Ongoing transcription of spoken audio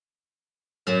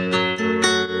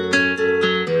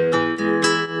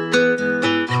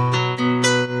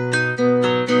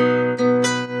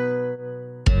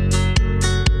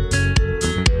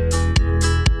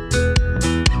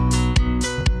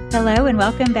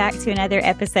Welcome back to another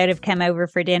episode of Come Over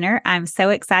for Dinner. I'm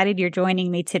so excited you're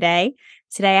joining me today.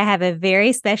 Today I have a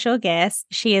very special guest.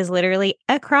 She is literally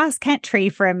across country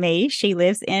from me. She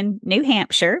lives in New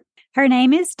Hampshire. Her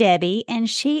name is Debbie, and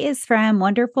she is from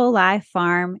Wonderful Life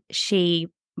Farm. She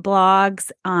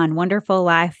blogs on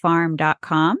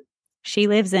wonderfullifefarm.com. She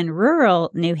lives in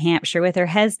rural New Hampshire with her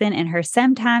husband and her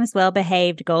sometimes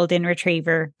well-behaved golden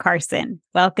retriever, Carson.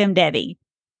 Welcome, Debbie.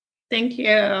 Thank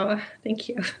you. Thank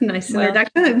you. Nice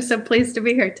introduction. I'm so pleased to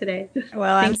be here today.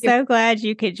 Well, I'm so glad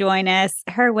you could join us.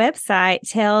 Her website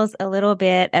tells a little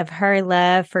bit of her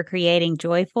love for creating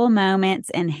joyful moments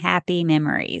and happy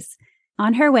memories.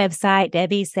 On her website,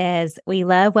 Debbie says, "We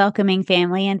love welcoming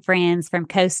family and friends from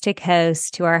coast to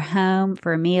coast to our home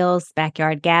for meals,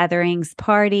 backyard gatherings,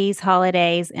 parties,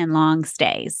 holidays, and long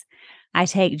stays. I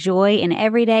take joy in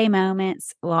everyday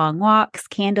moments, long walks,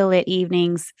 candlelit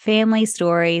evenings, family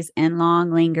stories, and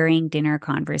long lingering dinner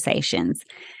conversations."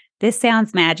 This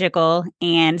sounds magical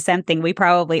and something we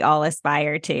probably all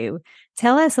aspire to.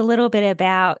 Tell us a little bit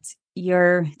about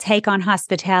your take on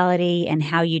hospitality and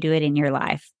how you do it in your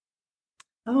life.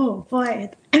 Oh, boy.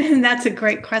 That's a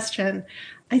great question.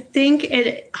 I think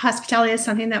hospitality is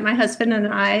something that my husband and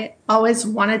I always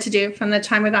wanted to do from the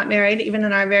time we got married, even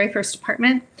in our very first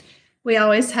apartment. We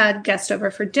always had guests over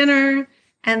for dinner,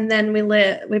 and then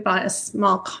we bought a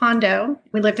small condo.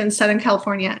 We lived in Southern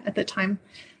California at the time,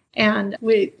 and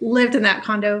we lived in that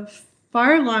condo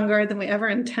far longer than we ever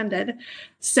intended.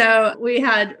 So we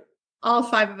had all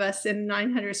five of us in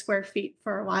 900 square feet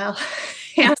for a while.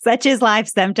 Such is life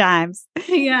sometimes.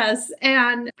 Yes.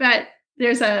 But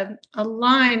there's a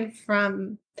line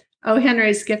from O.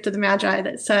 Henry's Gift of the Magi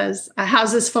that says,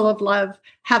 "Houses full of love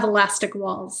have elastic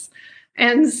walls."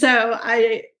 And so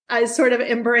I sort of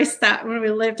embraced that when we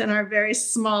lived in our very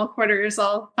small quarters,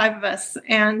 all five of us.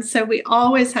 And so we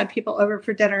always had people over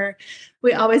for dinner.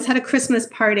 We always had a Christmas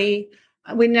party.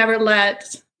 We never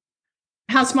let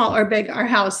how small or big our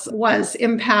house was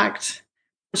impact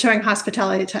showing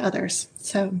hospitality to others.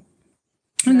 So,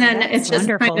 and then it's just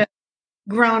wonderful. kind of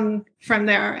grown from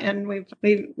there. And we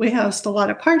host a lot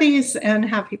of parties and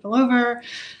have people over.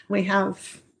 We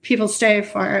have people stay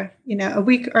for, a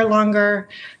week or longer,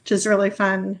 which is really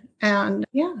fun. And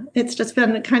yeah, it's just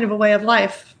been kind of a way of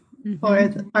life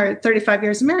for our 35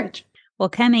 years of marriage. Well,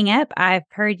 coming up, I've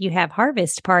heard you have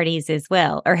harvest parties as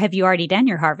well. Or have you already done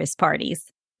your harvest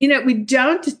parties? We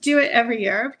don't do it every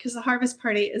year because the harvest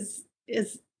party is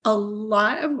a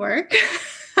lot of work.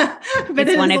 But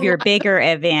it's one of your bigger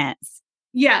events.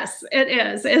 Yes, it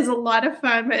is. It's a lot of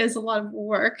fun, but it's a lot of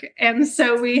work. And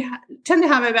so we tend to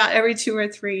have it about every 2 or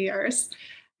 3 years.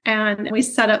 And we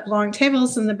set up long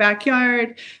tables in the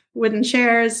backyard, wooden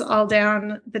chairs all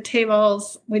down the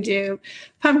tables. We do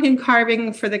pumpkin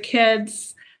carving for the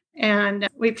kids, and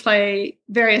we play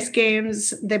various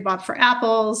games. They bob for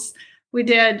apples. We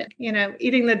did,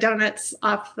 eating the donuts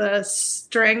off the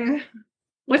string,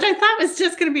 which I thought was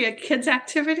just going to be a kid's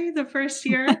activity the first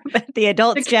year. But the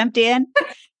adults jumped in.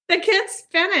 The kids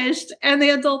finished, and the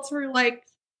adults were like,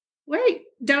 "Wait,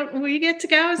 don't we get to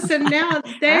go?" So now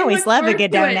they I always love a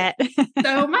good donut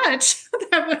so much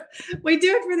that we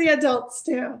do it for the adults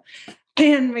too.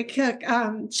 And we cook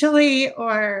chili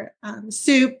or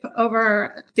soup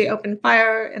over the open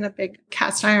fire in a big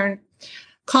cast iron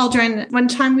cauldron. One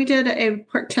time we did a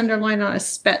pork tenderloin on a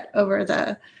spit over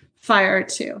the fire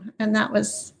too. And that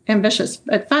was ambitious,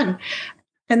 but fun.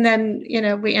 And then,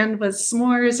 we end with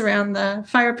s'mores around the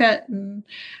fire pit. And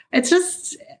it's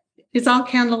all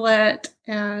candlelit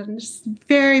and just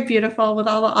very beautiful with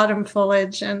all the autumn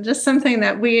foliage, and just something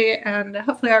that we and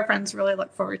hopefully our friends really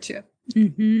look forward to.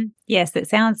 Mm-hmm. Yes, it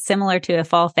sounds similar to a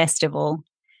fall festival.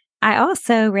 I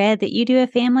also read that you do a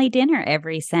family dinner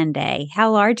every Sunday.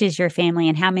 How large is your family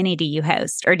and how many do you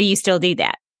host? Or do you still do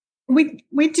that? We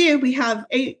do. We have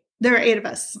 8. There are 8 of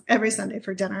us every Sunday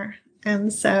for dinner.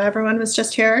 And so everyone was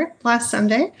just here last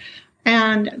Sunday.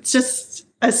 And it's just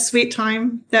a sweet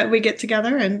time that we get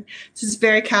together. And it's just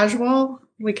very casual.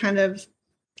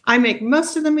 I make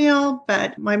most of the meal,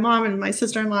 but my mom and my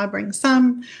sister-in-law bring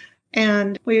some.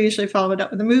 And we usually follow it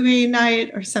up with a movie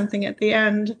night or something at the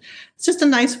end. It's just a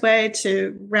nice way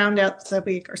to round out the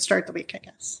week or start the week, I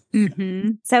guess. Mm-hmm.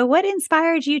 So what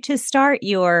inspired you to start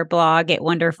your blog at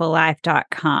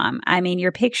wonderfullife.com? I mean,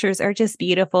 your pictures are just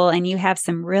beautiful, and you have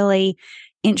some really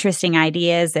interesting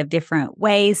ideas of different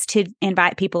ways to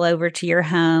invite people over to your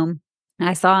home.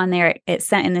 I saw on there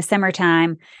in the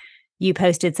summertime, you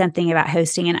posted something about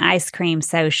hosting an ice cream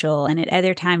social. And at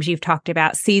other times you've talked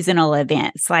about seasonal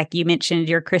events, like you mentioned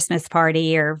your Christmas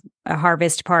party or a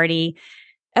harvest party.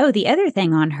 Oh, the other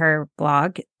thing on her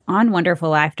blog on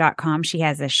wonderfullife.com, she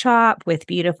has a shop with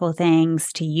beautiful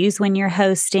things to use when you're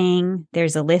hosting.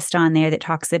 There's a list on there that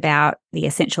talks about the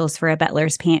essentials for a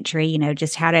butler's pantry,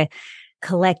 just how to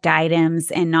collect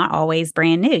items, and not always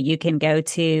brand new. You can go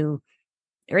to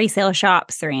resale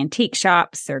shops or antique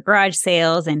shops or garage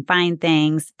sales and find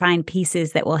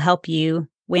pieces that will help you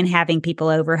when having people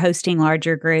over, hosting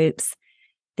larger groups.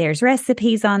 There's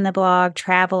recipes on the blog,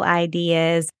 travel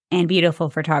ideas, and beautiful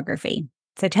photography.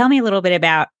 So tell me a little bit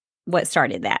about what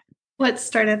started that. What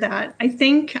started that? I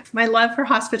think my love for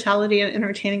hospitality and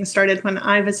entertaining started when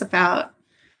I was about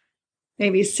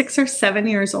maybe 6 or 7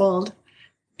 years old.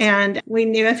 And we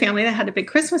knew a family that had a big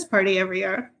Christmas party every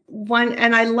year.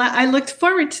 And I looked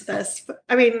forward to this.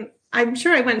 I mean, I'm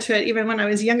sure I went to it even when I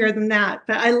was younger than that,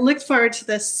 but I looked forward to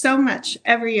this so much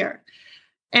every year.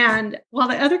 And while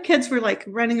the other kids were like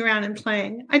running around and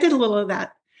playing, I did a little of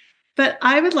that. But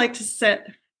I would like to sit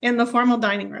in the formal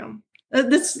dining room.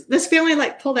 This family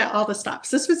like pulled out all the stops.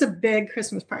 This was a big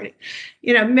Christmas party.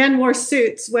 Men wore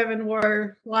suits, women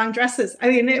wore long dresses. I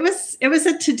mean, it was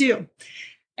a to-do.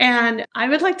 And I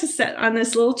would like to sit on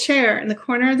this little chair in the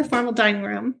corner of the formal dining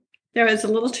room. There was a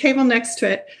little table next to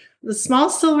it, with a small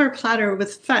silver platter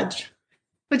with fudge,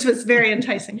 which was very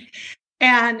enticing.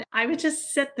 And I would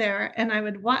just sit there and I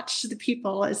would watch the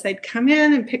people as they'd come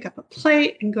in and pick up a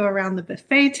plate and go around the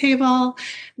buffet table.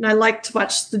 And I liked to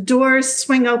watch the doors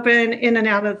swing open in and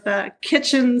out of the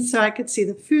kitchen so I could see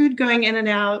the food going in and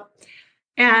out.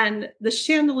 And the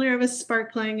chandelier was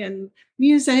sparkling and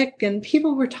music and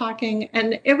people were talking.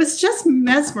 And it was just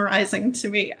mesmerizing to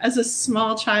me as a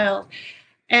small child.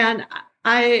 And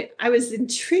I was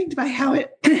intrigued by how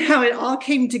it all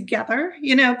came together,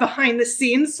 behind the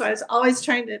scenes. So I was always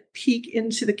trying to peek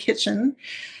into the kitchen,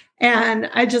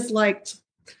 and I just liked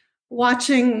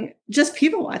watching, just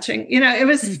people watching. It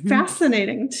was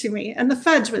fascinating to me, and the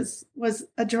fudge was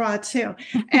a draw too.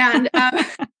 And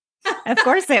of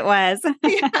course it was.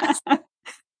 Yes.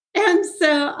 And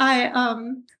so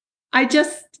I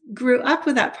just grew up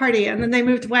with that party, and then they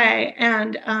moved away,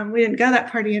 and we didn't go to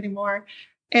that party anymore.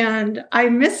 And I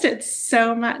missed it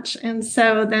so much. And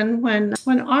so then when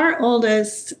our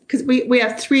oldest, because we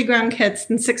have 3 grown kids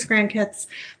and 6 grandkids,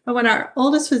 but when our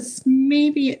oldest was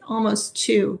maybe almost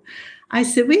 2, I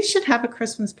said, we should have a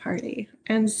Christmas party.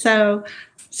 And so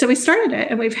we started it,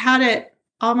 and we've had it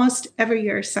almost every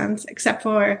year since, except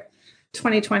for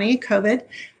 2020, COVID.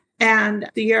 And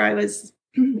the year I was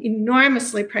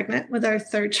enormously pregnant with our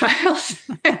 3rd child.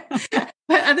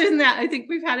 But other than that, I think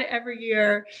we've had it every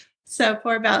year. So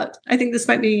for about, I think this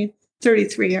might be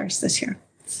 33 years this year.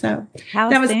 So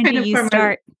that was kind of where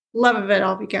my love of it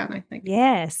all began, I think.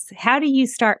 Yes. How do you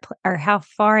start, or how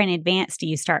far in advance do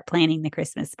you start planning the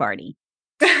Christmas party?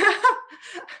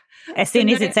 As soon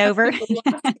as it's over,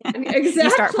 exactly. You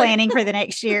start planning for the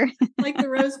next year. Like the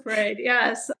Rose Parade.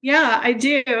 Yes. Yeah, I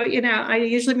do. I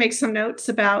usually make some notes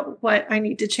about what I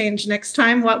need to change next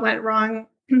time, what went wrong,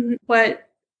 what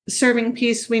serving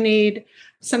piece we need,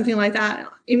 something like that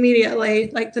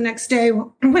immediately, like the next day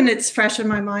when it's fresh in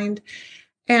my mind.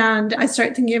 And I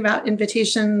start thinking about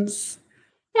invitations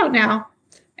out now.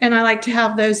 And I like to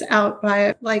have those out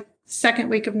by like second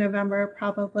week of November,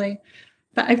 probably.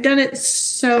 But I've done it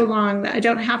so long that I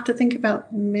don't have to think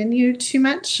about menu too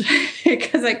much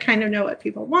because I kind of know what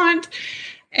people want.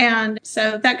 And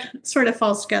so that sort of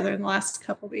falls together in the last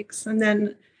couple of weeks. And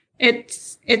then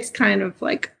it's kind of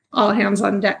like all hands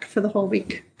on deck for the whole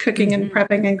week, cooking and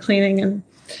prepping and cleaning and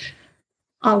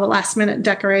all the last minute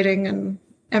decorating and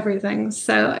everything.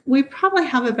 So we probably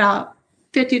have about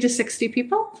 50 to 60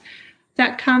 people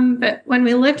that come. But when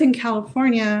we lived in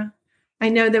California, I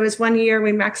know there was one year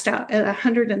we maxed out at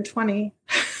 120.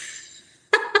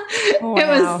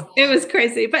 Wow. It was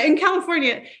crazy. But in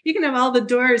California, you can have all the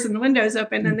doors and the windows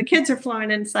open and the kids are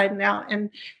flowing inside and out. And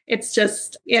it's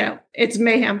just, it's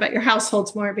mayhem, but your house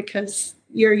holds more because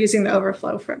you're using the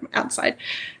overflow from outside.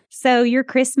 So your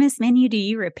Christmas menu, do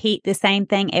you repeat the same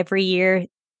thing every year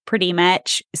pretty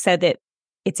much so that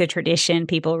it's a tradition?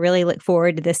 People really look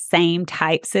forward to the same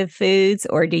types of foods,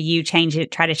 or do you try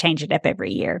to change it up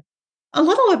every year? A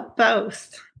little of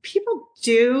both. People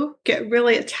do get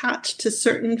really attached to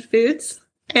certain foods.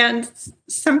 And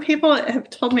some people have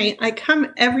told me, I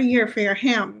come every year for your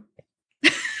ham.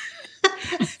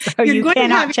 So you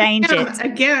cannot change it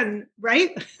again,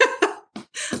 right?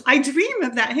 I dream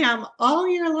of that ham all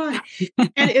year long.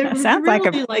 And it sounds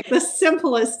really like the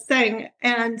simplest thing.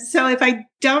 And so if I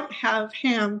don't have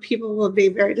ham, people will be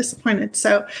very disappointed.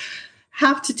 So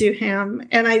have to do ham.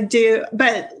 And I do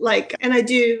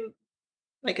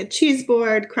like a cheese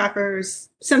board, crackers,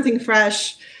 something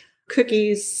fresh,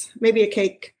 cookies, maybe a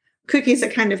cake. Cookies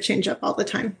that kind of change up all the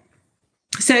time.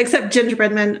 So except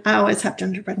gingerbread men, I always have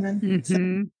gingerbread men.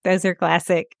 So, Those are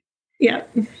classic. yeah.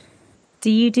 Do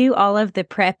you do all of the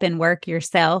prep and work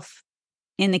yourself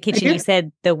in the I kitchen? You do.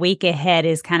 said the week ahead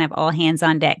is kind of all hands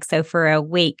on deck. So for a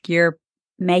week, you're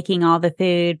making all the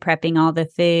food, prepping all the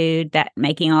food, that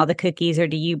making all the cookies, or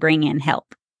do you bring in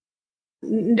help?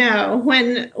 No,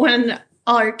 when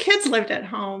all our kids lived at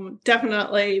home,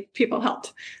 definitely people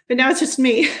helped. But now it's just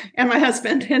me and my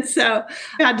husband. And so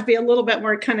I had to be a little bit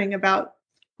more cunning about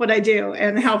what I do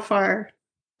and how far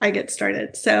I get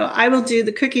started. So I will do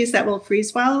the cookies that will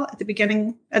freeze well at the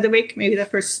beginning of the week, maybe the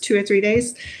first 2 or 3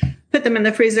 days. Put them in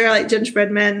the freezer, like gingerbread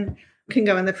men can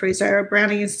go in the freezer,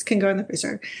 brownies can go in the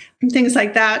freezer. And things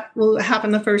like that will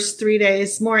happen the first 3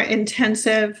 days. More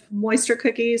intensive moisture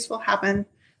cookies will happen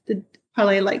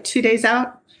probably like 2 days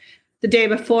out. The day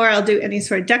before, I'll do any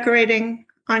sort of decorating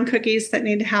on cookies that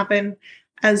need to happen,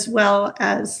 as well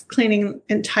as cleaning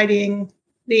and tidying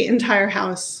the entire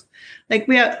house. Like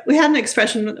we had an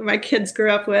expression that my kids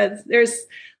grew up with. There's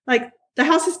like the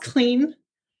house is clean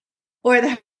or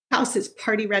the house is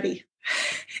party ready.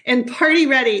 And party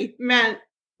ready meant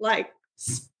like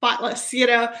spotless,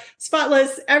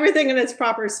 spotless, everything in its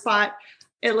proper spot.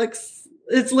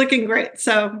 It's looking great.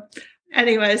 So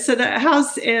anyway, so the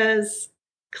house is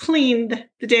cleaned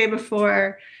the day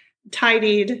before,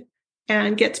 tidied,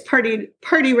 and gets party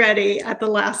ready at the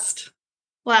last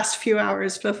few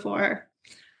hours before.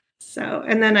 So,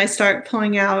 and then I start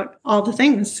pulling out all the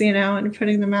things, and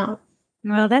putting them out.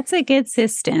 Well, that's a good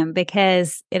system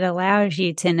because it allows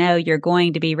you to know you're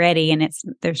going to be ready and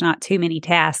there's not too many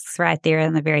tasks right there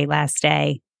on the very last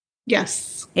day.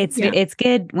 Yes. It's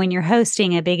good when you're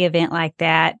hosting a big event like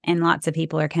that and lots of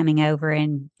people are coming over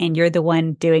and you're the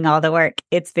one doing all the work.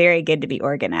 It's very good to be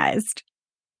organized.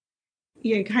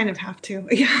 You kind of have to.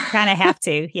 Yeah. Kind of have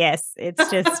to. Yes. It's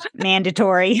just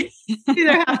mandatory. You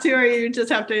either have to or you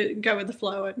just have to go with the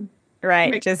flow and right.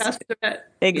 make Just the best of it.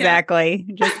 exactly.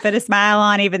 Yeah. Just put a smile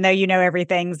on even though you know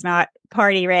everything's not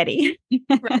party ready.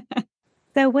 Right.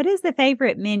 So what is the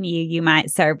favorite menu you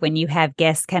might serve when you have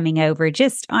guests coming over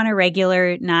just on a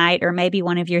regular night or maybe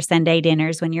one of your Sunday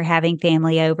dinners when you're having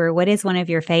family over? What is one of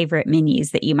your favorite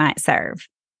menus that you might serve?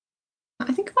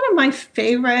 I think one of my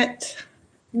favorite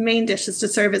main dishes to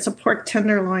serve is a pork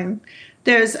tenderloin.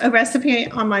 There's a recipe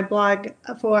on my blog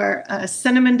for a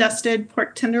cinnamon dusted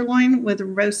pork tenderloin with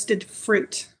roasted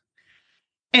fruit.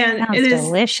 And sounds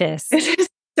delicious. It is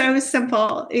so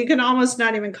simple. You can almost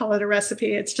not even call it a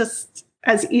recipe. It's just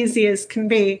as easy as can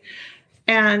be.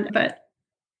 But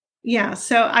yeah,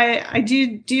 so I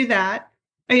do that.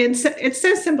 It's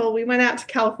so simple. We went out to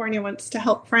California once to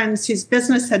help friends whose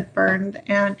business had burned,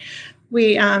 and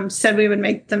we said we would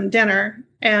make them dinner.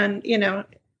 And,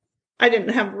 I didn't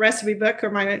have a recipe book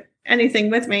or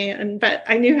anything with me, but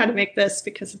I knew how to make this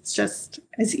because it's just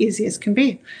as easy as can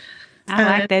be. I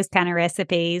like those kind of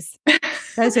recipes.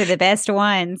 Those are the best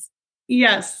ones.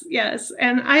 Yes.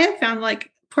 And I have found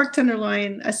like pork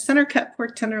tenderloin, a center cut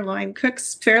pork tenderloin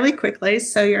cooks fairly quickly.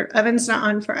 So your oven's not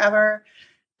on forever.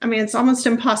 I mean, it's almost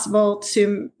impossible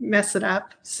to mess it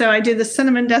up. So I do the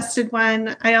cinnamon dusted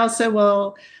one. I also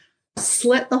will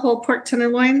slit the whole pork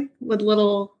tenderloin with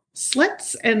little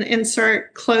slits and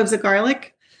insert cloves of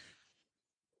garlic,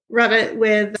 rub it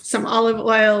with some olive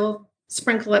oil,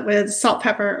 sprinkle it with salt,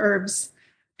 pepper, herbs,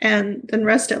 and then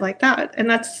roast it like that. And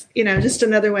that's, just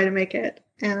another way to make it.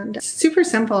 And super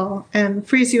simple and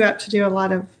frees you up to do a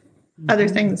lot of other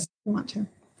things you want to.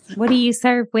 What do you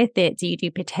serve with it? Do you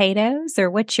do potatoes or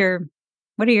what are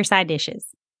your side dishes?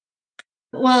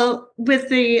 Well, with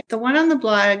the one on the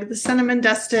blog, the cinnamon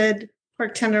dusted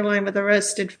pork tenderloin with the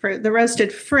roasted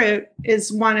fruit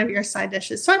is one of your side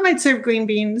dishes. So I might serve green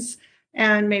beans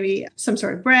and maybe some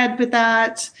sort of bread with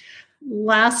that.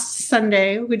 Last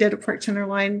Sunday, we did a pork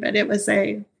tenderloin, but it was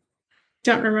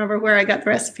don't remember where I got the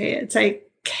recipe. It's a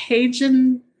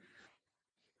Cajun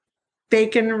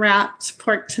bacon wrapped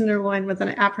pork tenderloin with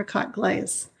an apricot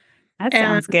glaze. That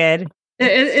sounds good.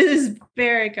 It is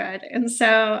very good. And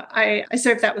so I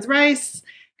served that with rice,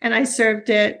 and I served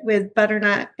it with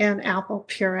butternut and apple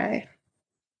puree,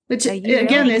 which so you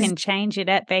again really can change it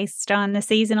up based on the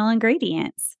seasonal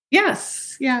ingredients.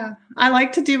 Yes. Yeah. I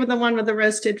like to do the one with the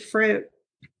roasted fruit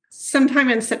sometime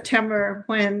in September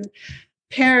when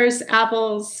pears,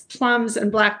 apples, plums,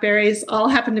 and blackberries all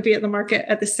happen to be at the market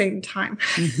at the same time.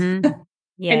 Mm-hmm.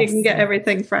 Yes. And you can get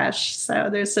everything fresh. So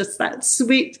there's just that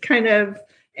sweet kind of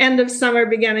end of summer,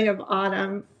 beginning of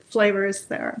autumn flavors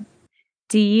there.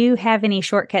 Do you have any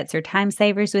shortcuts or time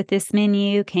savers with this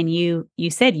menu? You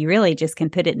said you really just can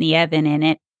put it in the oven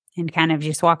and kind of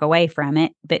just walk away from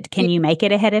it, but can you make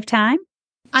it ahead of time?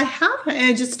 I have.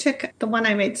 I just took the one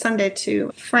I made Sunday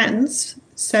to friends.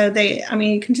 So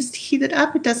you can just heat it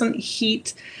up. It doesn't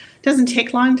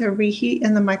take long to reheat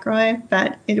in the microwave,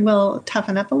 but it will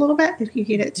toughen up a little bit if you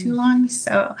heat it too long.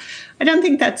 So I don't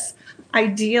think that's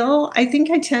ideal. I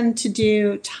think I tend to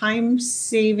do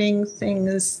time-saving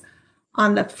things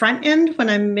on the front end when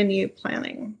I'm menu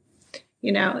planning.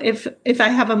 If I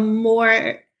have a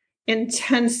more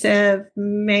intensive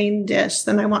main dish,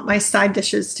 then I want my side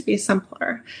dishes to be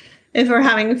simpler. If we're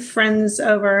having friends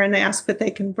over and they ask what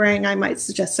they can bring, I might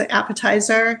suggest an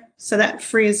appetizer. So that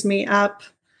frees me up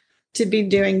to be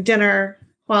doing dinner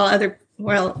while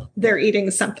they're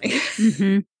eating something.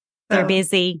 Mm-hmm. They're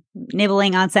busy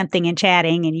nibbling on something and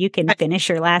chatting, and you can finish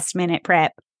your last minute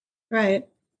prep. Right.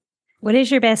 What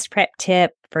is your best prep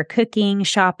tip for cooking,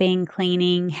 shopping,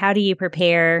 cleaning? How do you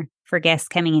prepare for guests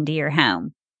coming into your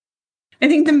home? I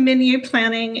think the menu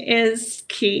planning is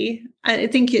key. I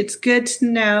think it's good to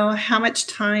know how much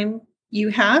time you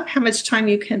have, how much time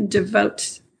you can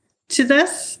devote to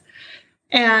this,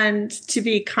 and to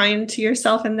be kind to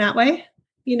yourself in that way.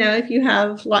 If you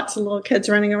have lots of little kids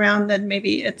running around, then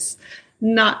maybe it's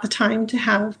not the time to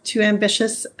have too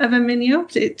ambitious of a menu,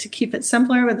 to keep it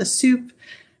simpler with a soup,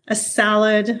 a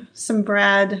salad, some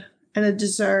bread, and a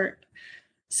dessert,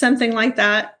 something like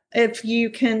that. If you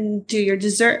can do your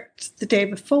dessert the day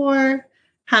before,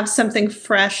 have something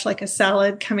fresh like a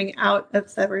salad coming out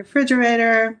of the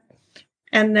refrigerator,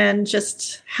 and then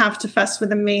just have to fuss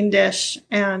with a main dish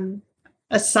and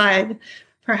a side,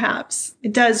 perhaps.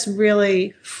 It does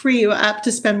really free you up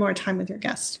to spend more time with your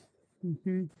guests.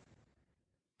 Mm-hmm.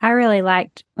 I really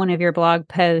liked one of your blog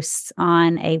posts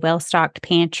on a well-stocked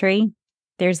pantry.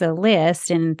 There's a list,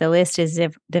 and the list is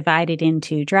divided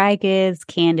into dry goods,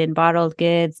 canned and bottled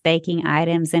goods, baking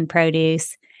items, and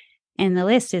produce. And the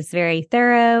list is very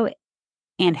thorough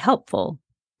and helpful.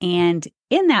 And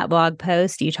in that blog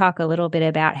post, you talk a little bit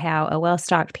about how a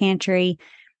well-stocked pantry,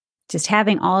 just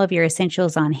having all of your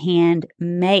essentials on hand,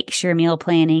 makes your meal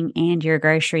planning and your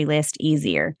grocery list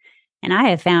easier. And I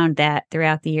have found that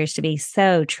throughout the years to be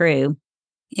so true.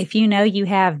 If you know you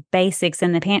have basics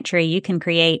in the pantry, you can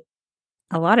create,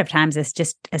 a lot of times it's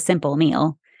just a simple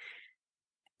meal.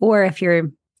 Or if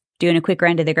you're doing a quick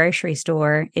run to the grocery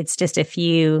store, it's just a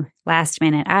few last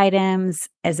minute items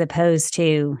as opposed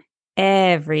to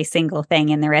every single thing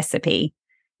in the recipe.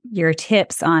 Your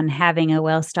tips on having a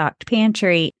well-stocked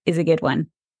pantry is a good one.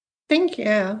 Thank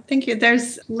you. Thank you.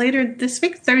 There's later this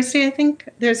week, Thursday, I think,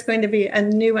 there's going to be a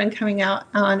new one coming out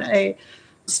on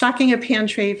stocking a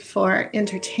pantry for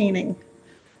entertaining.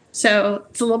 So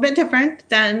it's a little bit different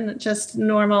than just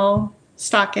normal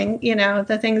stocking,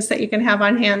 the things that you can have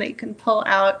on hand that you can pull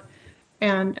out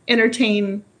and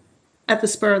entertain at the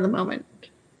spur of the moment.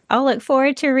 I'll look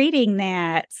forward to reading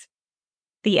that.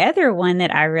 The other one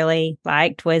that I really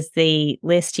liked was the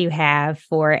list you have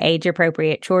for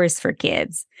age-appropriate chores for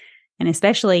kids. And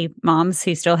especially moms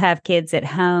who still have kids at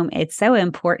home, it's so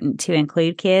important to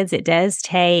include kids. It does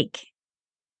take,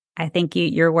 I think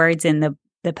your words in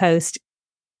the post,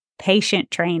 patient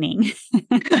training.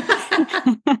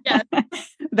 Yes.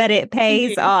 But it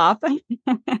pays off.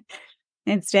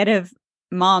 Instead of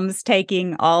moms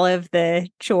taking all of the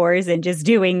chores and just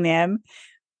doing them,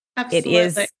 Absolutely. It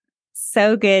is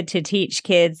so good to teach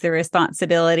kids the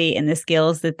responsibility and the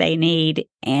skills that they need.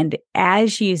 And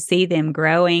as you see them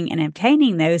growing and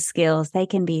obtaining those skills, they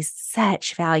can be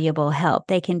such valuable help.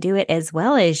 They can do it as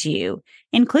well as you,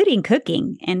 including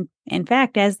cooking. And in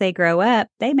fact, as they grow up,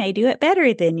 they may do it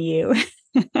better than you.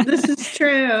 This is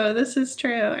true. This is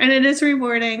true. And it is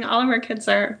rewarding. All of our kids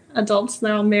are adults.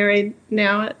 They're all married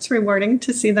now. It's rewarding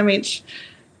to see them each,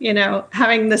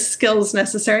 having the skills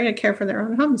necessary to care for their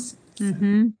own homes.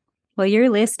 Mm-hmm. Well, your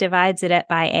list divides it up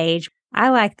by age. I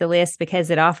like the list because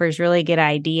it offers really good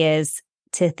ideas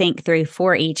to think through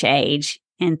for each age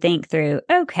and think through,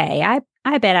 okay,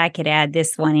 I bet I could add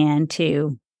this one in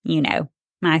to,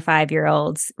 my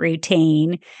 5-year-old's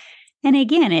routine. And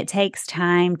again, it takes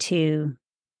time to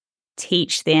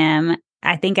teach them.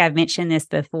 I think I've mentioned this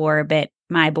before, but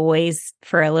my boys,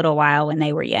 for a little while when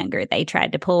they were younger, they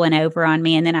tried to pull one over on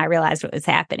me. And then I realized what was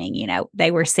happening.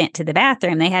 They were sent to the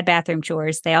bathroom. They had bathroom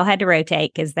chores. They all had to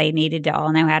rotate because they needed to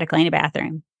all know how to clean a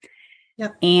bathroom.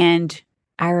 Yep. And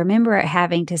I remember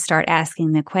having to start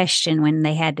asking the question when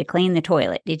they had to clean the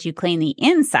toilet. Did you clean the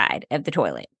inside of the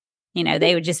toilet?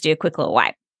 They would just do a quick little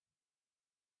wipe.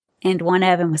 And one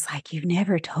of them was like, "You've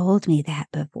never told me that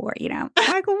before."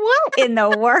 Like, what in the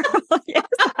world? Yes,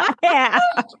 I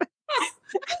have.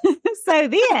 So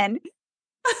then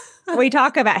We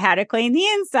talk about how to clean the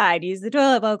inside, use the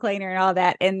toilet bowl cleaner and all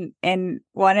that. And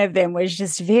one of them was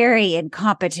just very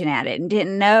incompetent at it and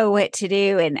didn't know what to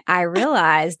do. And I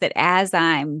realized that as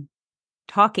I'm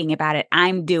talking about it,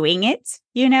 I'm doing it,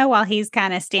 while he's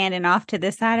kind of standing off to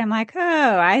the side. I'm like,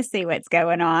 oh, I see what's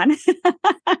going on.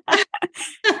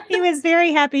 He was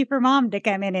very happy for Mom to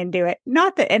come in and do it.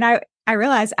 Not that, and I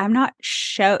realized I'm not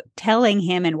telling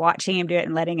him and watching him do it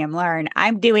and letting him learn.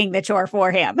 I'm doing the chore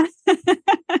for him.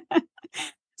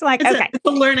 It's like, okay. It's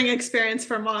a learning experience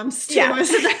for moms too,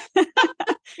 isn't it?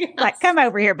 Yes. Like, come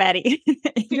over here, buddy.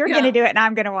 You're going to do it and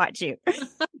I'm going to watch you.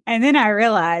 And then I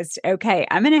realized, okay,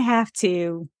 I'm going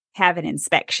to have an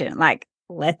inspection. Like,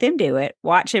 let them do it,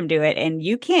 watch them do it. And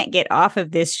you can't get off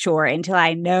of this chore until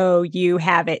I know you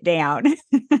have it down.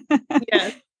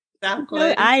 Yes,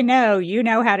 exactly. I know you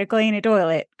know how to clean a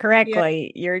toilet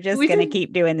correctly. Yeah. You're just going to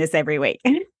keep doing this every week.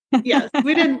 Yes,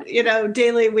 we did,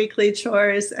 daily, weekly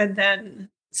chores and then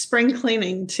spring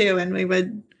cleaning too. And we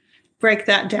would break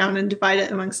that down and divide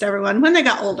it amongst everyone when they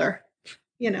got older,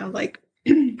 like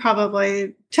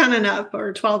probably 10 and up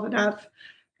or 12 and up.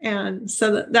 And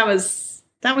so that was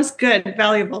good,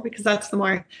 valuable, because that's the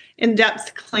more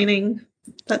in-depth cleaning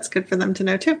that's good for them to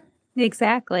know too.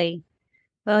 Exactly.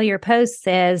 Well, your post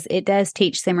says it does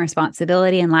teach them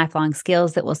responsibility and lifelong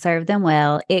skills that will serve them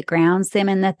well. It grounds them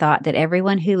in the thought that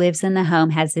everyone who lives in the home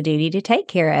has the duty to take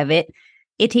care of it.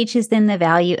 It teaches them the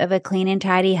value of a clean and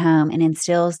tidy home and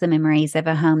instills the memories of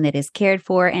a home that is cared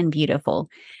for and beautiful.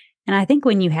 And I think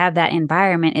when you have that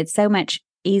environment, it's so much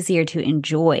easier to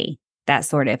enjoy that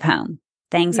sort of home.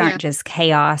 Things aren't just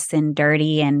chaos and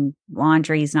dirty and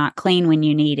laundry's not clean when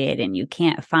you need it and you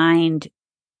can't find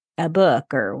a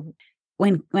book. Or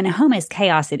when a home is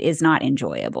chaos, it is not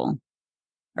enjoyable.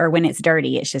 Or when it's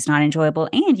dirty, it's just not enjoyable.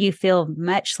 And you feel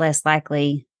much less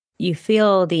likely. You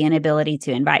feel the inability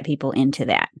to invite people into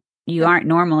that. You aren't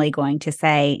normally going to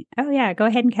say, oh, yeah, go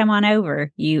ahead and come on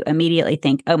over. You immediately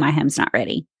think, oh, my home's not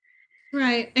ready.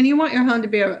 Right. And you want your home to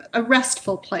be a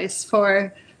restful place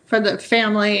for the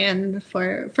family and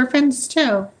for friends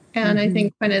too. And I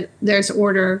think when there's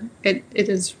order, it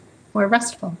is more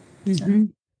restful. So.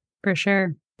 For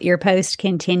sure. Your post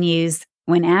continues,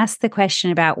 when asked the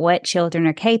question about what children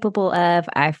are capable of,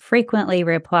 I frequently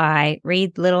reply,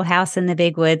 read Little House in the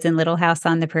Big Woods and Little House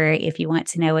on the Prairie if you want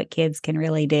to know what kids can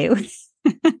really do.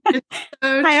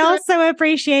 I also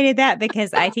appreciated that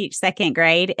because I teach second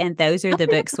grade and those are the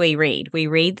books we read. We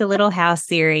read the Little House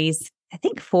series, I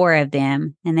think 4 of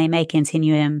them, and they may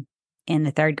continue them in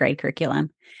the third grade curriculum.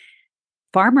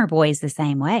 Farmer Boy's the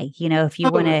same way. If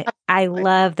you want to, I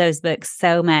love those books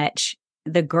so much.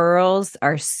 The girls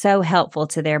are so helpful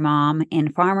to their mom.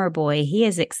 And Farmer Boy, he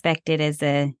is expected as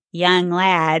a young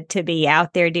lad to be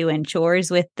out there doing chores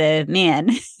with the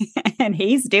men, and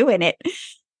he's doing it.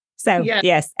 So,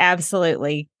 yes,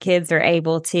 absolutely. Kids are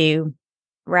able to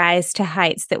rise to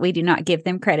heights that we do not give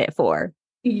them credit for.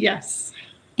 Yes.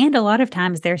 And a lot of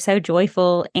times they're so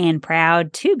joyful and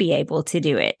proud to be able to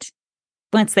do it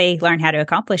once they learn how to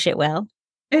accomplish it well.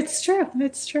 It's true.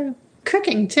 It's true.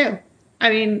 Cooking, too. I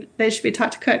mean, they should be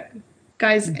taught to cook,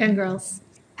 guys and girls.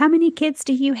 How many kids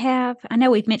do you have? I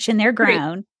know we've mentioned they're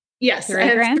grown. 3. Yes.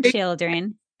 3 grown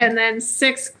children. And then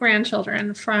 6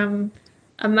 grandchildren from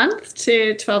a month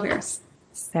to 12 years.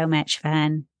 So much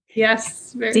fun.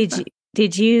 Yes. Very fun.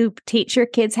 Did you teach your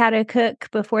kids how to cook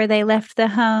before they left the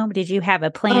home? Did you have a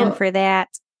plan for that?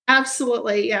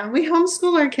 Absolutely. Yeah. We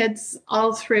homeschool our kids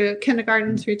all through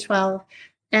kindergarten through 12.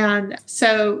 And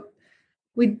so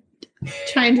we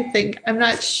trying to think, I'm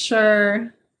not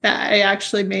sure that I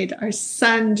actually made our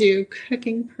son do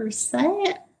cooking per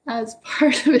se as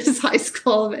part of his high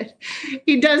school, but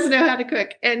he does know how to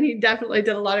cook and he definitely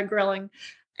did a lot of grilling.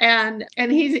 And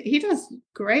he does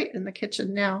great in the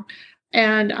kitchen now.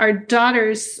 And our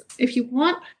daughters, if you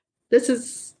want, this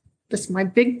is my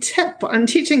big tip on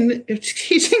teaching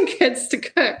kids to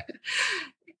cook.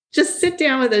 Just sit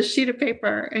down with a sheet of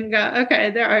paper and go, okay,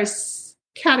 there are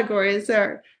categories, there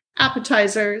are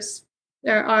appetizers,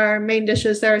 there are main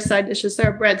dishes, there are side dishes, there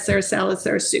are breads, there are salads,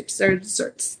 there are soups, there are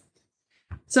desserts.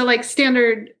 So like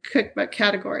standard cookbook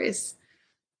categories.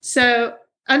 So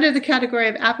under the category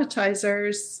of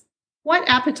appetizers, what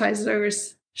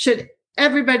appetizers should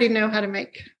everybody know how to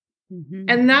make? Mm-hmm.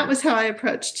 And that was how I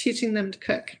approached teaching them to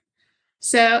cook.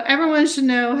 So everyone should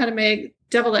know how to make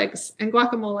deviled eggs and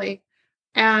guacamole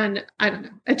and, I don't know,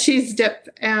 a cheese dip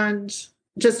and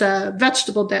just a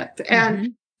vegetable dip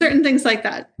and certain things like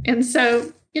that. And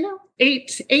so,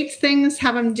 8 things,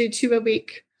 have them do 2 a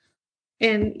week.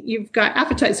 And you've got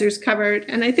appetizers covered.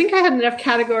 And I think I had enough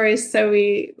categories. So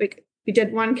we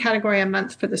did 1 category a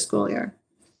month for the school year.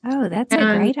 Oh, that's a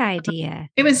And great idea.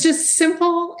 it was just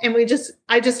simple. And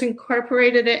I just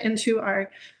incorporated it into our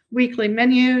weekly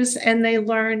menus, and they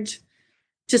learned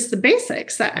just the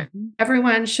basics that Mhm.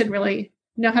 everyone should really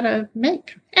know how to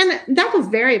make. And that will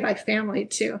vary by family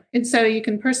too. And so you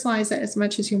can personalize it as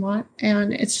much as you want.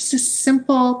 And it's just a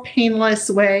simple, painless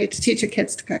way to teach your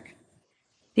kids to cook.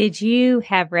 Did you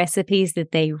have recipes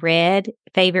that they read,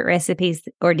 favorite recipes,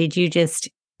 or did you just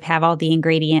have all the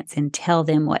ingredients and tell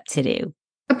them what to do?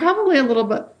 Probably a little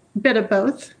bit of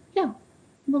both. Yeah,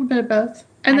 a little bit of both.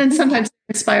 And I then think sometimes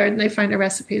they're inspired and they find a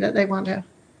recipe that they want to cook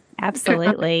on.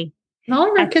 absolutely. And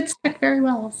all of our I kids cook very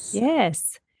well.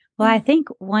 Yes. Well, Yeah. I think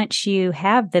once you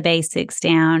have the basics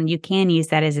down, you can use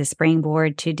that as a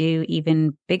springboard to do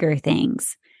even bigger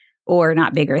things, or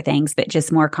not bigger things, but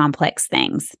just more complex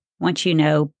things. Once you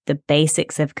know the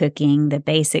basics of cooking, the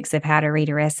basics of how to read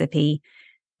a recipe,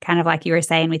 kind of like you were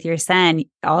saying with your son,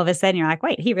 all of a sudden you're like,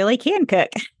 wait, he really can cook.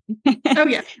 Oh,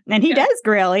 yeah. And he Yeah. does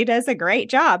grill. He does a great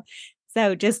job.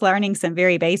 So just learning some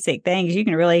very basic things, you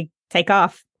can really take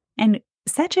off. And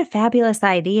such a fabulous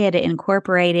idea to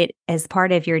incorporate it as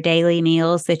part of your daily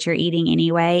meals that you're eating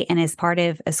anyway, and as part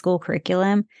of a school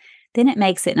curriculum. Then it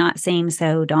makes it not seem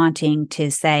so daunting to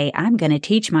say, I'm going to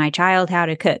teach my child how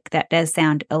to cook. That does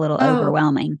sound a little Oh,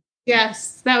 overwhelming.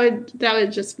 yes. That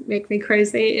would just make me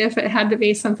crazy if it had to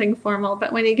be something formal.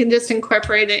 But when you can just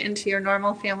incorporate it into your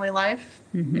normal family life,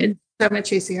 Mhm. it's so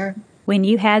much easier. When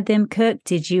you had them cook,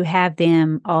 did you have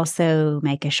them also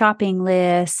make a shopping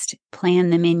list, plan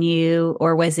the menu,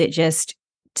 or was it just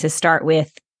to start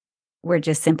with, we're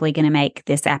just simply going to make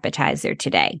this appetizer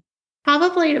today?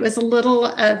 Probably it was a little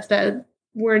of the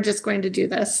we're just going to do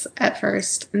this at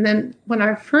first. And then when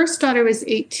our first daughter was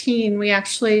 18, we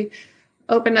actually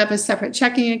opened up a separate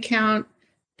checking account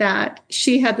that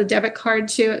she had the debit card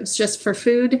to. It was just for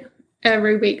food.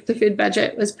 Every week, the food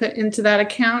budget was put into that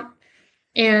account.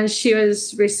 And she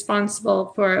was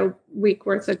responsible for a week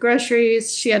worth of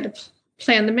groceries. She had to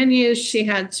plan the menus. She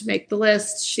had to make the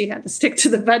list. She had to stick to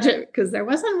the budget because there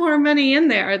wasn't more money in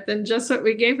there than just what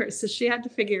we gave her. So she had to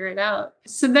figure it out.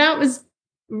 So that was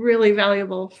really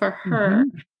valuable for her.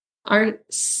 Mhm. Our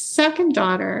second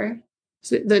daughter,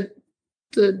 so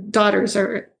the daughters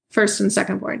are first and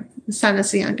second born. The son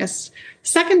is the youngest.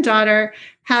 Second daughter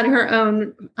had her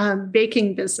own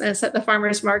baking business at the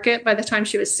farmer's market by the time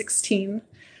she was 16.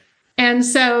 And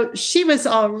so she was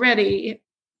already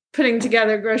putting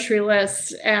together grocery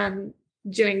lists and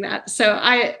doing that. So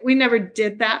we never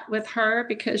did that with her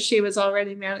because she was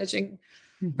already managing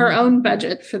her Mhm. own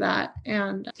budget for that.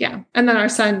 And yeah. And then our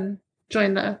son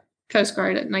joined the Coast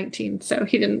Guard at 19. So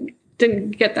he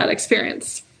didn't get that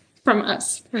experience from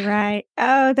us. Right.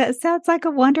 Oh, that sounds like a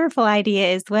wonderful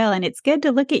idea as well. And it's good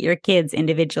to look at your kids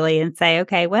individually and say,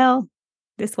 okay, well,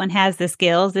 this one has the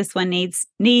skills. This one needs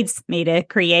me to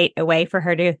create a way for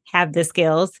her to have the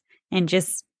skills, and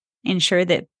just ensure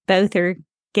that both are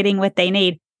getting what they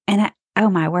need. And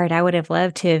oh my word, I would have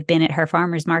loved to have been at her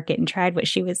farmer's market and tried what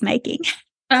she was making.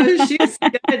 Oh, she's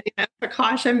good.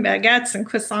 Focaccia, baguettes, and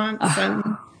croissants, and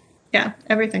Oh, yeah,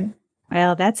 everything.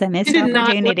 well, that's a She missed did not learn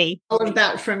opportunity. all of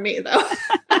that from me, though.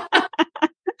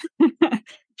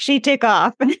 She took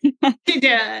off. She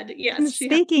did. Yes, she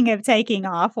had. Speaking of taking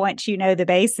off, once you know the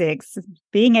basics,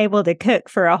 being able to cook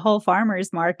for a whole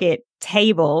farmer's market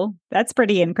table, that's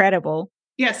pretty incredible.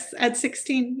 Yes, at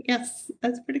 16. Yes,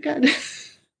 that's pretty good.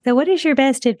 So, what is your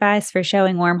best advice for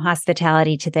showing warm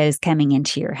hospitality to those coming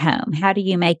into your home? How do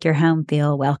you make your home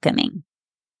feel welcoming?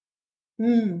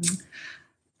 Mm.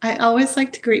 I always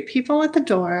like to greet people at the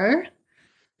door.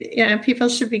 People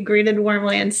should be greeted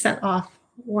warmly and sent off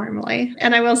warmly.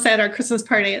 And I will say at our Christmas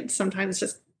party, it's sometimes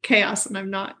just chaos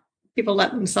and people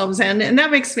let themselves in. And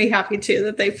that makes me happy too,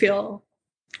 that they feel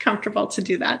comfortable to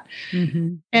do that.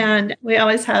 Hmm. And we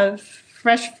always have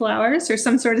fresh flowers or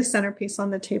some sort of centerpiece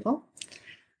on the table.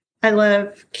 I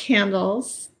love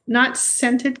candles, not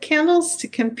scented candles to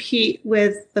compete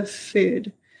with the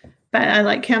food, but I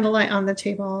like candlelight on the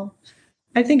table.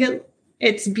 I think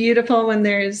it's beautiful when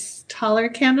there's taller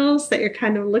candles that you're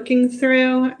kind of looking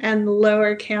through and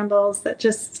lower candles that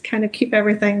just kind of keep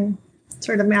everything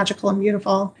sort of magical and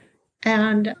beautiful.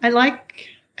 And I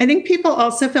think people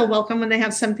also feel welcome when they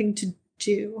have something to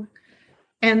do.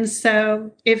 And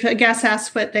so if a guest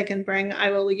asks what they can bring,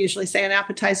 I will usually say an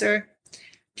appetizer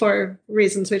for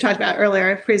reasons we talked about earlier.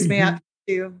 It frees me up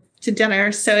to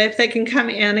dinner. So if they can come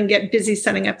in and get busy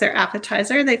setting up their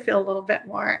appetizer, they feel a little bit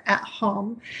more at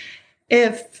home.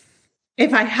 If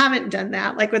I haven't done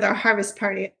that, like with our harvest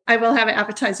party, I will have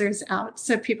appetizers out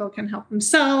so people can help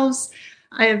themselves.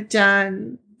 I have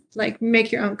done like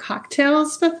make your own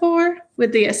cocktails before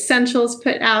with the essentials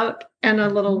put out and a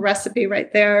little recipe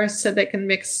right there so they can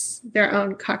mix their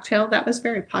own cocktail. That was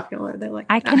very popular. They like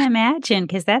I that. can imagine,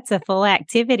 because that's a full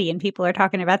activity and people are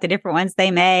talking about the different ones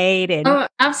they made and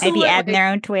absolutely. maybe adding their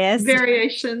own twist.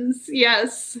 Variations,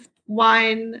 yes.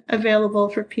 Wine available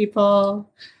for people.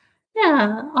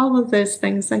 Yeah, all of those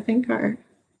things I think are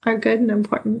good and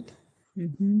important.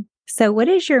 Mm-hmm. So what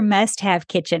is your must-have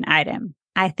kitchen item?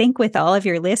 I think with all of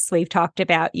your lists we've talked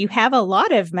about, you have a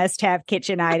lot of must-have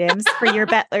kitchen items for your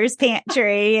butler's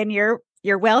pantry and your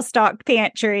well-stocked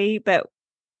pantry, but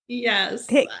yes,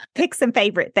 pick some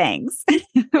favorite things.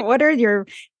 What are your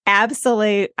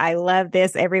absolute, I love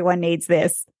this, everyone needs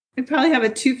this? I probably have a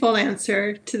twofold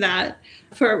answer to that.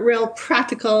 For a real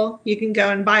practical, you can go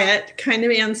and buy it kind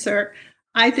of answer.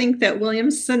 I think that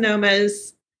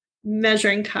Williams-Sonoma's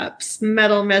measuring cups,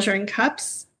 metal measuring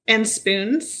cups and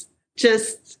spoons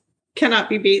just cannot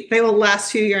be beat. They will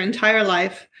last you your entire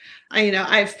life.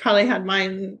 I've probably had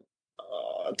mine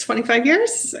 25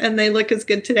 years and they look as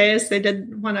good today as they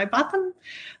did when I bought them.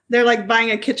 They're like buying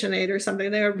a KitchenAid or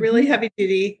something. They are really heavy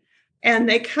duty and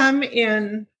they come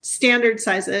in standard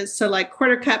sizes. So like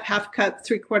quarter cup, half cup,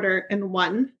 3/4, and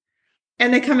 1.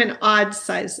 And they come in odd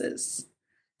sizes.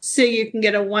 So you can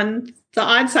get the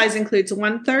odd size includes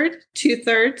 1/3,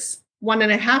 2/3,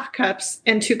 1.5 cups,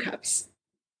 and 2 cups.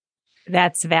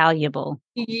 That's valuable.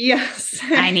 Yes.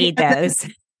 I need those.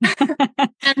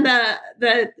 And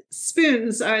the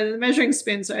measuring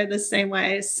spoons are the same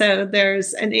way. So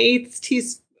there's an 1/8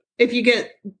 teaspoon. If you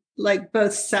get like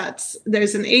both sets,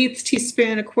 there's an 1/8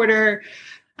 teaspoon, 1/4,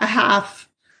 a half,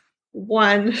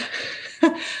 1.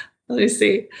 Let me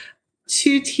see,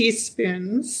 2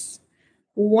 teaspoons,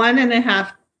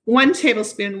 1.5, 1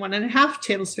 tablespoon, 1.5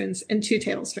 tablespoons, and 2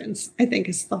 tablespoons, I think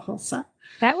is the whole set.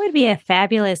 That would be a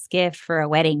fabulous gift for a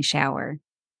wedding shower.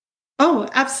 Oh,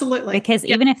 absolutely. Because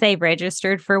even if they've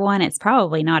registered for one, it's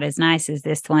probably not as nice as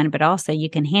this one, but also you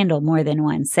can handle more than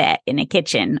one set in a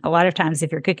kitchen. A lot of times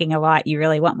if you're cooking a lot, you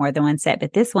really want more than one set,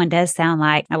 but this one does sound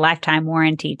like a lifetime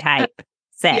warranty type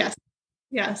set.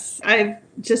 Yes. I've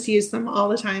just used them all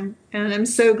the time and I'm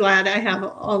so glad I have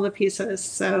all the pieces.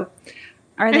 So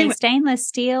are they stainless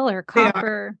steel or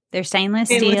copper? They're stainless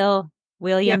steel,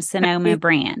 Williams-Sonoma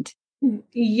brand.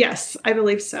 Yes, I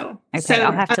believe so. Okay, so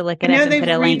I'll have to look it up and put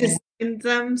a link. Redesigned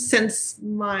them since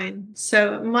mine.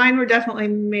 So mine were definitely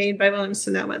made by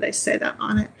Williams-Sonoma. They say that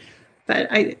on it. But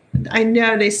I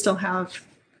know they still have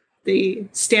the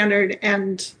standard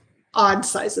and odd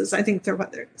sizes. I think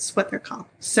it's what they're called.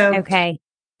 So okay.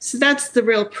 So that's the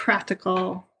real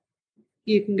practical.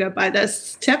 You can go buy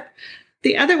this tip.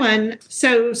 The other one,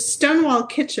 so Stonewall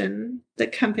Kitchen, the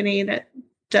company that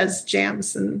does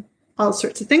jams and all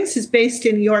sorts of things, is based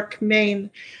in York, Maine,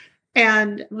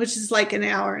 and which is like an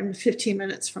hour and 15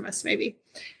 minutes from us, maybe.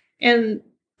 And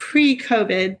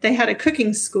pre-COVID, they had a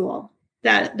cooking school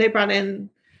that they brought in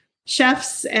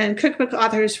chefs and cookbook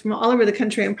authors from all over the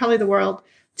country and probably the world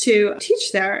to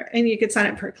teach there. And you could sign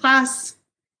up for a class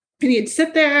and you'd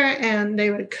sit there and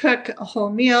they would cook a whole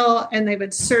meal and they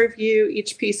would serve you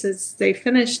each piece as they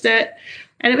finished it.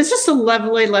 And it was just a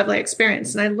lovely, lovely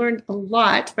experience. And I learned a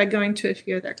lot by going to a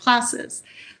few of their classes.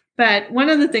 But one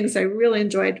of the things I really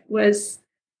enjoyed was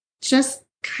just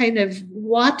kind of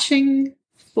watching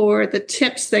for the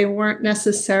tips they weren't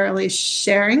necessarily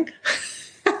sharing.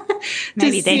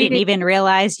 Maybe they didn't even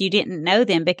realize you didn't know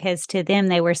them because to them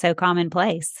they were so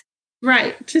commonplace.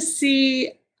 Right. To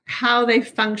see how they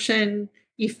function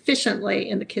efficiently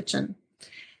in the kitchen.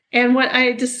 And what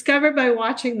I discovered by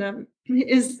watching them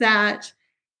is that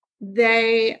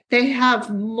they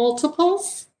have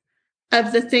multiples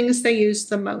of the things they use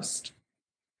the most.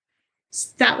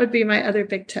 So that would be my other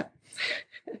big tip.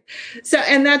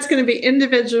 And that's going to be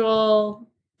individual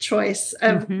choice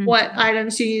of what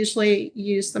items you usually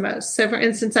use the most. So for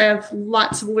instance, I have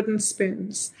lots of wooden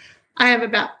spoons. I have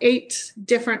about 8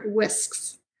 different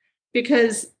whisks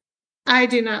because I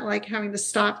do not like having to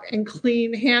stop and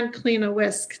hand clean a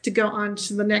whisk to go on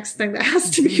to the next thing that has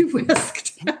to be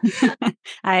whisked.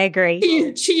 I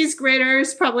agree. Cheese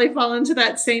graters probably fall into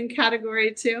that same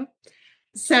category too.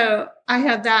 So I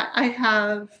have that. I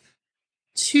have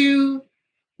 2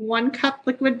 1-cup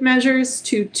liquid measures,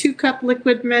 2 2-cup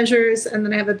liquid measures, and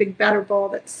then I have a big batter bowl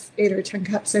that's 8 or 10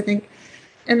 cups, I think.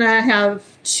 And then I have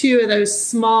 2 of those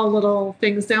small little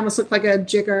things. They almost look like a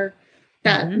jigger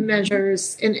that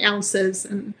measures in ounces.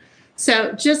 And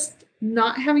so just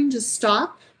not having to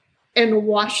stop and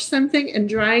wash something and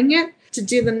drying it to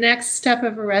do the next step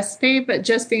of a recipe, but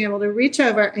just being able to reach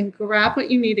over and grab what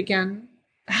you need again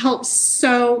helps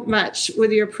so much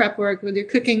with your prep work, with your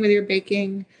cooking, with your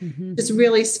baking. Just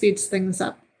really speeds things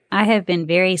up. I have been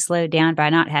very slowed down by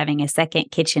not having a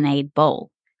second KitchenAid bowl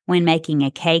when making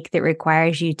a cake that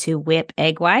requires you to whip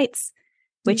egg whites,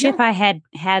 which Yeah. if I had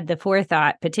had the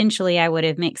forethought, potentially I would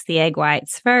have mixed the egg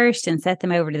whites first and set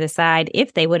them over to the side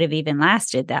if they would have even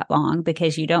lasted that long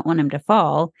because you don't want them to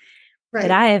fall. But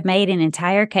Right. I have made an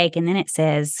entire cake and then it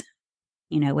says,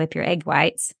 whip your egg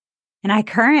whites. And I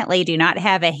currently do not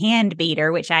have a hand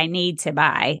beater, which I need to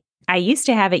buy. I used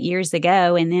to have it years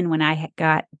ago. And then when I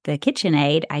got the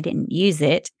KitchenAid, I didn't use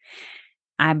it.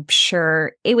 I'm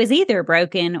sure it was either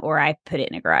broken or I put it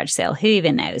in a garage sale. Who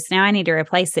even knows? Now I need to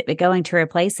replace it, but going to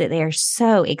replace it, they are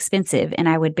so expensive and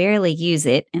I would barely use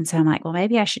it. And so I'm like, well,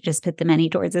 maybe I should just put the money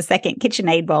towards a second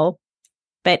KitchenAid bowl.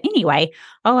 But anyway,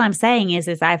 all I'm saying is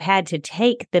I've had to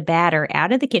take the batter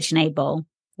out of the KitchenAid bowl,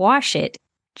 wash it,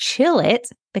 chill it,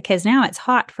 because now it's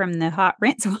hot from the hot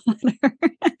rinse water.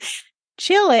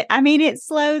 Chill it. I mean, it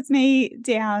slows me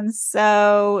down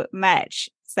so much.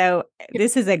 So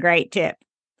this is a great tip.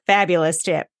 Fabulous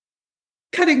tip.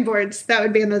 Cutting boards, that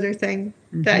would be another thing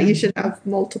that you should have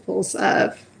multiples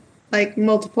of, like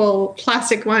multiple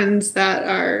plastic ones that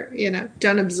are,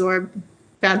 don't absorb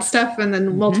bad stuff, and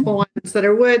then multiple ones that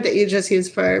are wood that you just use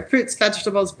for fruits,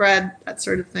 vegetables, bread, that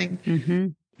sort of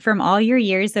thing. From all your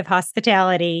years of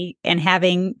hospitality and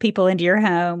having people into your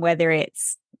home, whether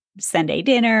it's Sunday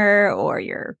dinner or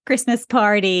your Christmas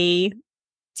party,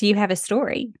 do you have a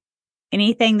story?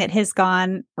 Anything that has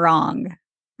gone wrong?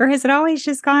 Or has it always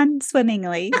just gone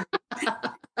swimmingly?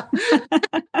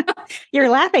 You're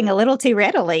laughing a little too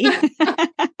readily.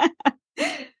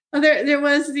 Well, there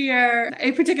was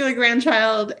a particular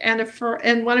grandchild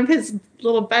and one of his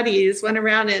little buddies went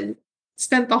around and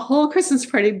spent the whole Christmas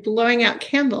party blowing out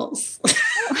candles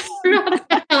throughout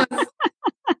the house.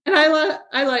 And I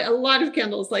light a lot of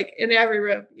candles, like in every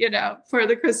room, for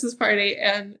the Christmas party.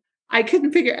 And I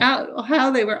couldn't figure out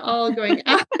how they were all going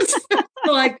out.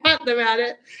 So I caught them at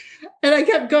it. And I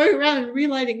kept going around and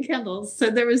relighting candles. So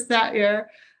there was that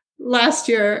year. Last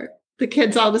year, the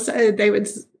kids all decided they would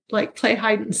play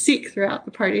hide and seek throughout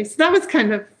the party. So that was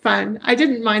kind of fun. I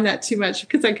didn't mind that too much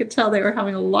because I could tell they were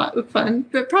having a lot of fun.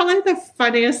 But probably the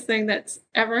funniest thing that's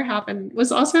ever happened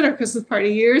was also at our Christmas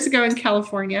party years ago in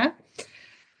California.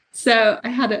 So I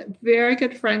had a very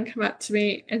good friend come up to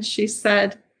me and she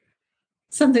said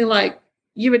something like,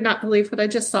 "You would not believe what I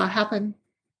just saw happen."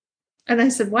 And I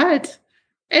said, "What?"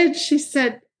 And she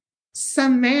said,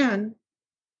 "Some man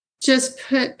just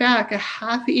put back a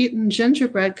half-eaten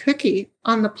gingerbread cookie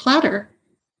on the platter."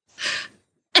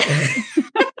 I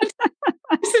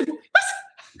said,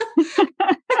 "What?"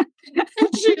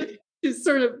 And she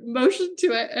sort of motioned to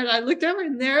it, and I looked over,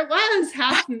 and there it was,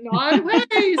 half gnawed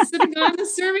away, sitting on the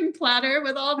serving platter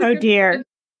with all the. Oh dear! And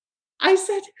I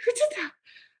said, "Who did that?"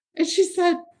 And she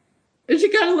said, and she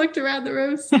kind of looked around the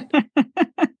room and said,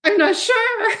 "I'm not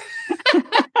sure."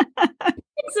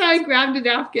 So I grabbed a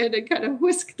napkin and kind of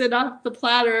whisked it off the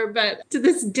platter. But to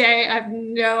this day, I have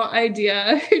no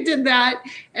idea who did that.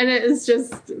 And it has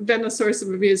just been a source of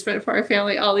amusement for our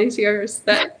family all these years.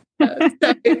 So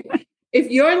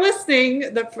if you're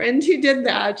listening, the friend who did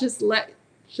that, just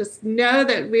know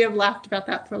that we have laughed about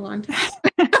that for a long time.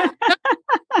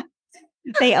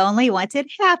 They only wanted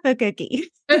half a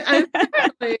cookie.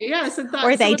 Apparently, yes.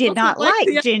 Or they did not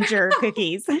like ginger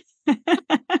cookies.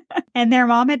 And their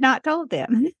mom had not told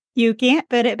them, you can't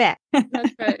put it back.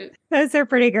 That's right. Those are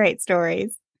pretty great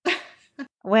stories.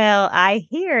 Well, I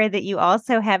hear that you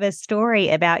also have a story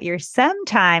about your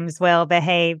sometimes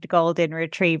well-behaved golden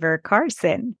retriever,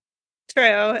 Carson.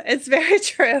 True. It's very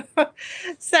true.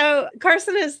 So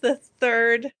Carson is the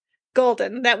third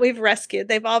golden that we've rescued.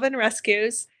 They've all been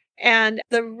rescues. And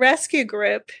the rescue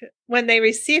group, when they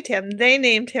received him, they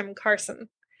named him Carson.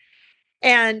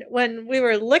 And when we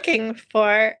were looking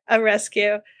for a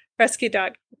rescue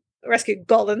dog, rescue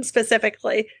golden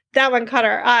specifically, that one caught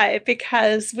our eye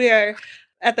because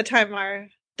at the time, our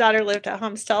daughter lived at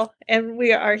home still, and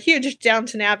we are huge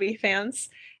Downton Abbey fans.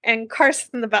 And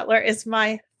Carson the butler is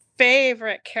my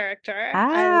favorite character.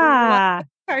 I love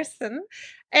Carson.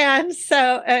 And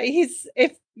so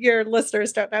if your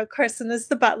listeners don't know, Carson is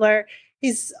the butler.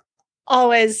 He's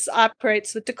always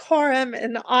operates with decorum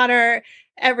and honor.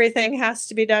 Everything has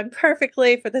to be done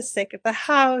perfectly for the sake of the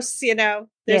house.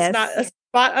 There's not a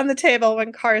spot on the table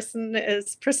when Carson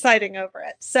is presiding over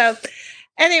it. So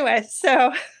anyway, we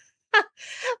said,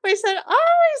 he's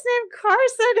named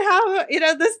Carson. How,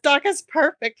 this dog is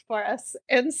perfect for us.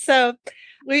 And so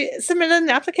we submitted an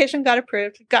application, got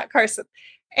approved, got Carson.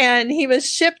 And he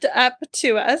was shipped up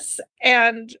to us.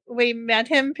 And we met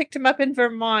him, picked him up in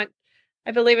Vermont.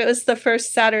 I believe it was the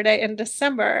first Saturday in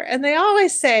December. And they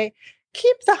always say,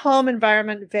 keep the home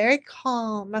environment very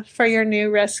calm for your new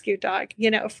rescue dog,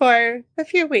 for a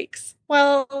few weeks.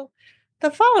 Well,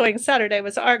 the following Saturday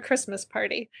was our Christmas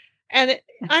party. And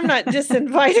I'm not just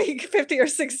inviting 50 or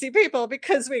 60 people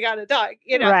because we got a dog,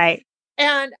 Right.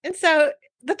 And so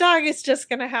the dog is just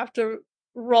going to have to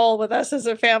roll with us as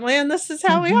a family. And this is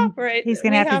how we operate. He's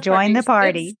going to have to join the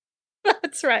party.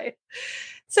 That's right.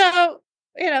 So,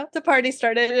 the party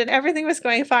started and everything was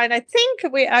going fine. I think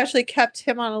we actually kept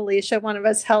him on a leash and one of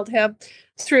us held him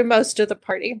through most of the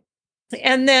party.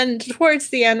 And then towards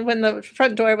the end, when the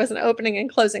front door wasn't opening and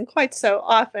closing quite so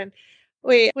often,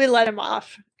 we let him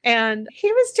off. And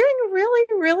he was doing really,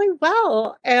 really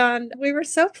well. And we were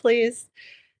so pleased.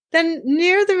 Then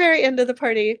near the very end of the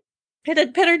party, it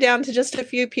had pittered down to just a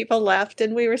few people left.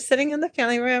 And we were sitting in the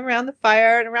family room around the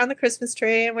fire and around the Christmas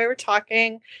tree. And we were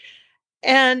talking.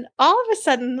 And all of a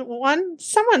sudden,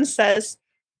 someone says,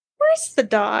 "Where's the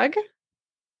dog?"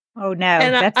 Oh, no,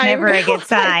 and that's never a good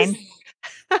sign.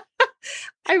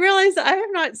 I realized I have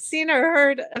not seen or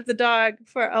heard of the dog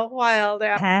for a while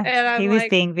now. And he was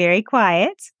being very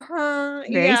quiet,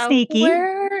 very sneaky.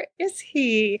 Where is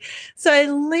he? So I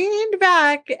leaned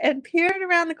back and peered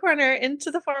around the corner into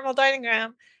the formal dining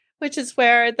room, which is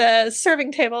where the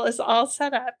serving table is all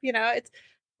set up. It's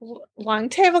long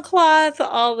tablecloth,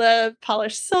 all the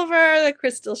polished silver, the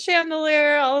crystal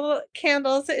chandelier, all the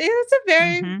candles. It's a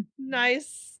very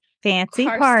nice, fancy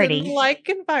party like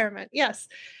environment. Yes.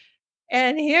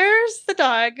 And here's the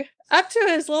dog up to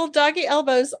his little doggy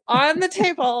elbows on the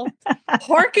table,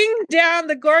 horking down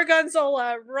the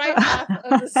gorgonzola right off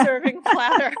of the serving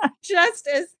platter, just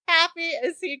as happy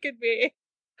as he could be.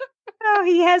 Oh,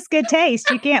 he has good taste.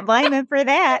 You can't blame him for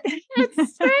that.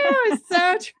 It's true. It's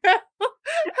so true.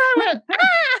 I went,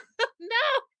 no.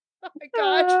 Oh my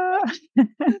gosh.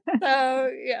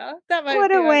 So yeah, that might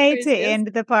what be a way to end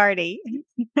the party.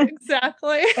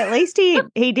 Exactly. At least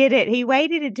he did it. He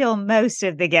waited until most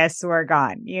of the guests were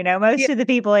gone. Most of the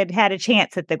people had had a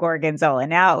chance at the gorgonzola.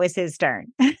 Now it was his turn.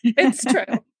 It's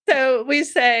true. So we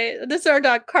say, this is our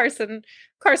dog, Carson,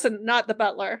 not the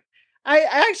butler. I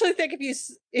actually think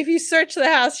if you search the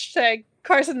hashtag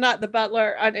Carson not the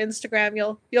butler on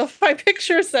Instagram, you'll find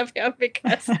pictures of him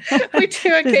because we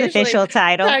do occasionally official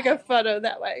title. Tag a photo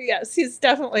that way. Yes, he's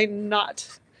definitely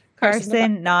not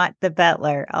Carson not the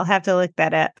butler. I'll have to look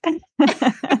that up.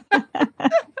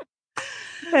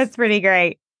 That's pretty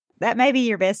great. That may be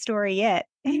your best story yet.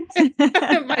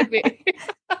 It might be.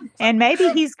 And maybe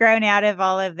he's grown out of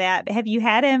all of that. Have you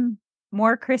had him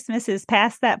more Christmases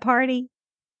past that party?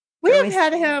 We have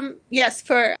had him, yes,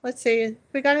 let's see,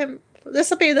 we got him,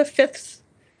 this will be the 5th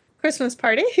Christmas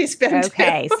party he's been to.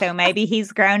 Okay, so maybe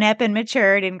he's grown up and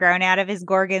matured and grown out of his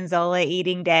gorgonzola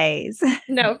eating days.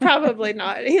 No, probably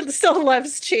not. He still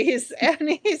loves cheese,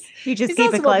 and you just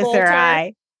keep a closer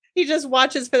eye. He just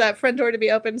watches for that front door to be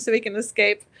open so he can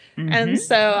escape. And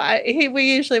so we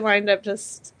usually wind up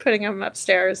just putting him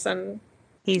upstairs. And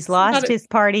he's lost his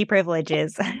party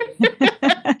privileges.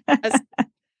 Yes.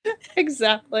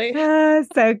 Exactly.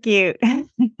 So cute.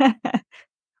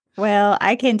 Well,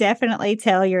 I can definitely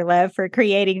tell your love for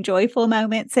creating joyful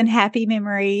moments and happy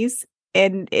memories.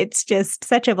 And it's just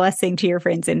such a blessing to your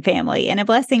friends and family, and a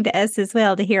blessing to us as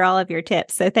well to hear all of your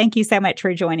tips. So thank you so much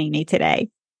for joining me today.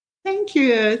 Thank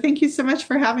you. Thank you so much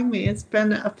for having me. It's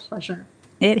been a pleasure.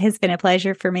 It has been a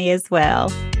pleasure for me as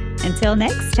well. Until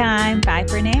next time, bye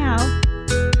for now.